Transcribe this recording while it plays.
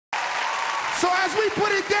So as we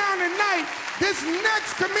put it down tonight, this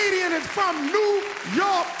next comedian is from New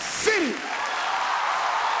York City.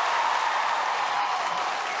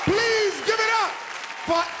 Please give it up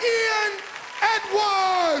for Ian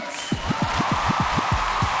Edwards.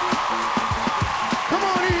 Come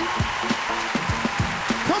on, E.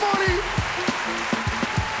 Come on, E.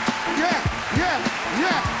 Yeah, yeah,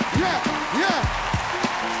 yeah, yeah, yeah.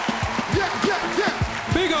 Yeah, yeah, yeah.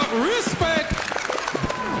 Big up, respect.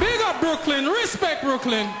 Big up, Brooklyn. Respect,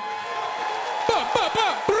 Brooklyn.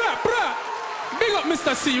 Big up,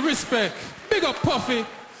 Mr. C. Respect. Big up, Puffy.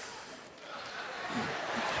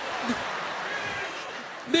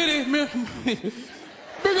 Did it?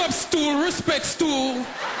 Big up, Stool. Respect, Stool.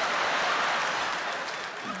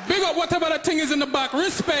 Big up whatever that thing is in the back.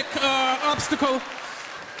 Respect, Obstacle.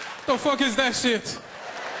 The fuck is that shit?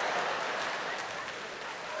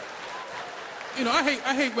 You know, I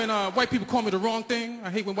hate when white people call me the wrong thing. I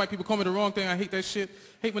hate when white people call me the wrong thing. I hate that shit.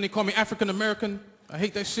 I hate when they call me African American. I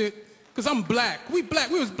hate that shit. Because I'm black. We black.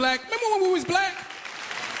 We was black. Remember when we was black?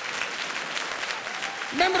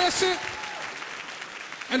 Remember that shit?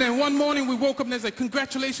 And then one morning we woke up and they said,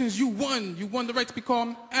 congratulations, you won. You won the right to be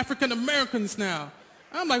called African Americans now.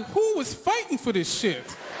 I'm like, who was fighting for this shit?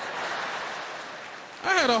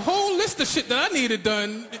 I had a whole list of shit that I needed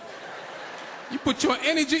done. You put your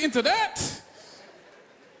energy into that?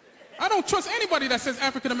 I don't trust anybody that says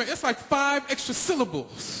African American. It's like 5 extra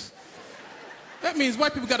syllables. That means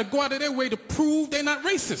white people got to go out of their way to prove they're not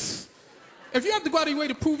racist. If you have to go out of your way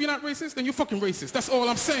to prove you're not racist, then you're fucking racist. That's all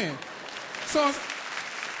I'm saying. So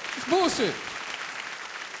it's bullshit.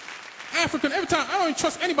 African, every time, I don't even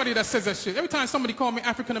trust anybody that says that shit. Every time somebody call me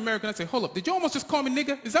African American, I say, hold up, did you almost just call me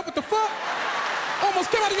nigga? Is that what the fuck? Almost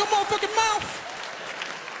came out of your motherfucking mouth.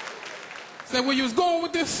 Is that where you was going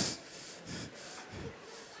with this?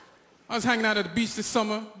 I was hanging out at the beach this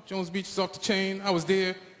summer. Jones Beach is off the chain. I was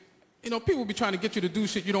there. You know, people be trying to get you to do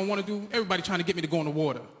shit you don't want to do. Everybody trying to get me to go in the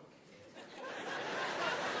water.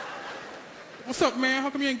 What's up, man? How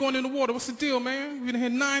come you ain't going in the water? What's the deal, man? We've been here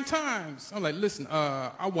 9 times. I'm like, listen,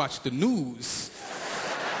 I watched the news.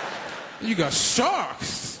 You got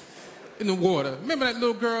sharks in the water. Remember that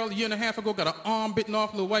little girl a year and a half ago got her arm bitten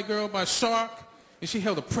off, a little white girl, by a shark? And she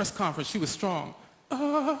held a press conference. She was strong.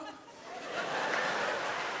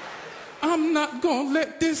 I'm not gonna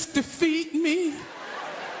let this defeat me.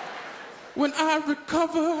 When I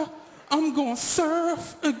recover, I'm gonna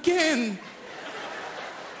surf again.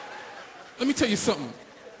 Let me tell you something.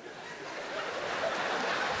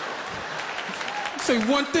 Say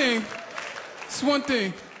one thing. It's one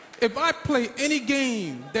thing. If I play any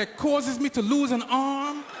game that causes me to lose an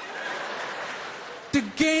arm, the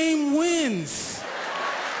game wins.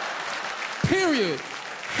 Period.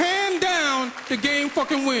 Hand down, the game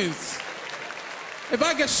fucking wins. If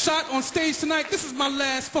I get shot on stage tonight, this is my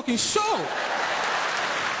last fucking show.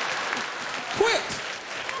 Quit.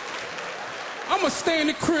 I'm gonna stay in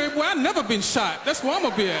the crib where I've never been shot. That's where I'm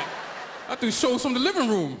gonna be at. I do shows from the living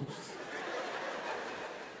room.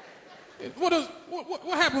 What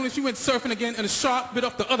happened when she went surfing again and a shark bit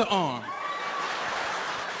off the other arm?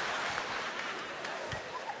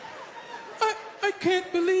 I can't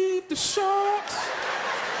believe the sharks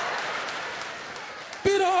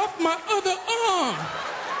bit off my other arm.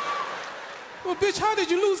 Well, bitch, how did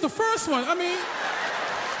you lose the first one? I mean,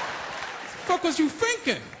 what the fuck was you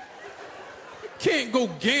thinking? You can't go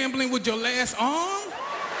gambling with your last arm.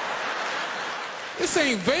 This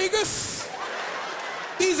ain't Vegas.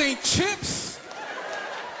 These ain't chips.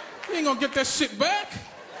 You ain't gonna get that shit back.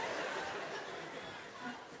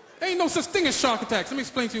 There ain't no such thing as shark attacks. Let me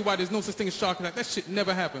explain to you why there's no such thing as shark attacks. That shit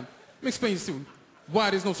never happened. Let me explain to you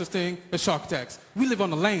why there's no such thing as shark attacks. We live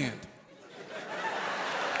on the land.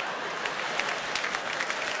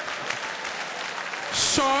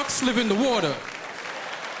 Sharks live in the water.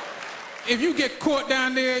 If you get caught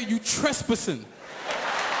down there, you trespassing.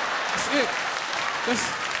 That's it.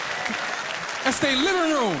 That's their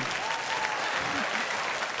living room.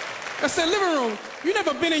 That's their living room. You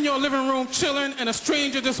never been in your living room chilling and a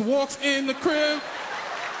stranger just walks in the crib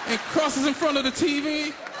and crosses in front of the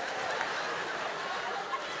TV?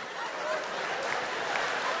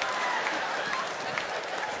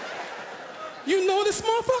 You know this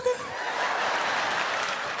motherfucker?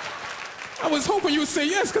 I was hoping you would say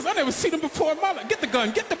yes, because I never seen him before in my life. Get the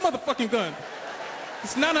gun. Get the motherfucking gun.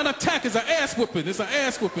 It's not an attack. It's an ass whooping. It's an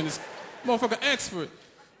ass whooping. It's motherfucker expert.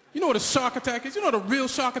 You know what a shark attack is? You know what a real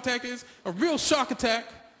shark attack is? A real shark attack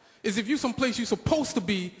is if you're someplace you're supposed to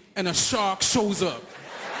be and a shark shows up.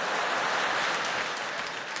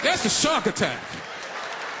 That's a shark attack.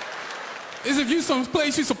 Is if you're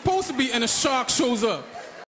someplace you're supposed to be and a shark shows up.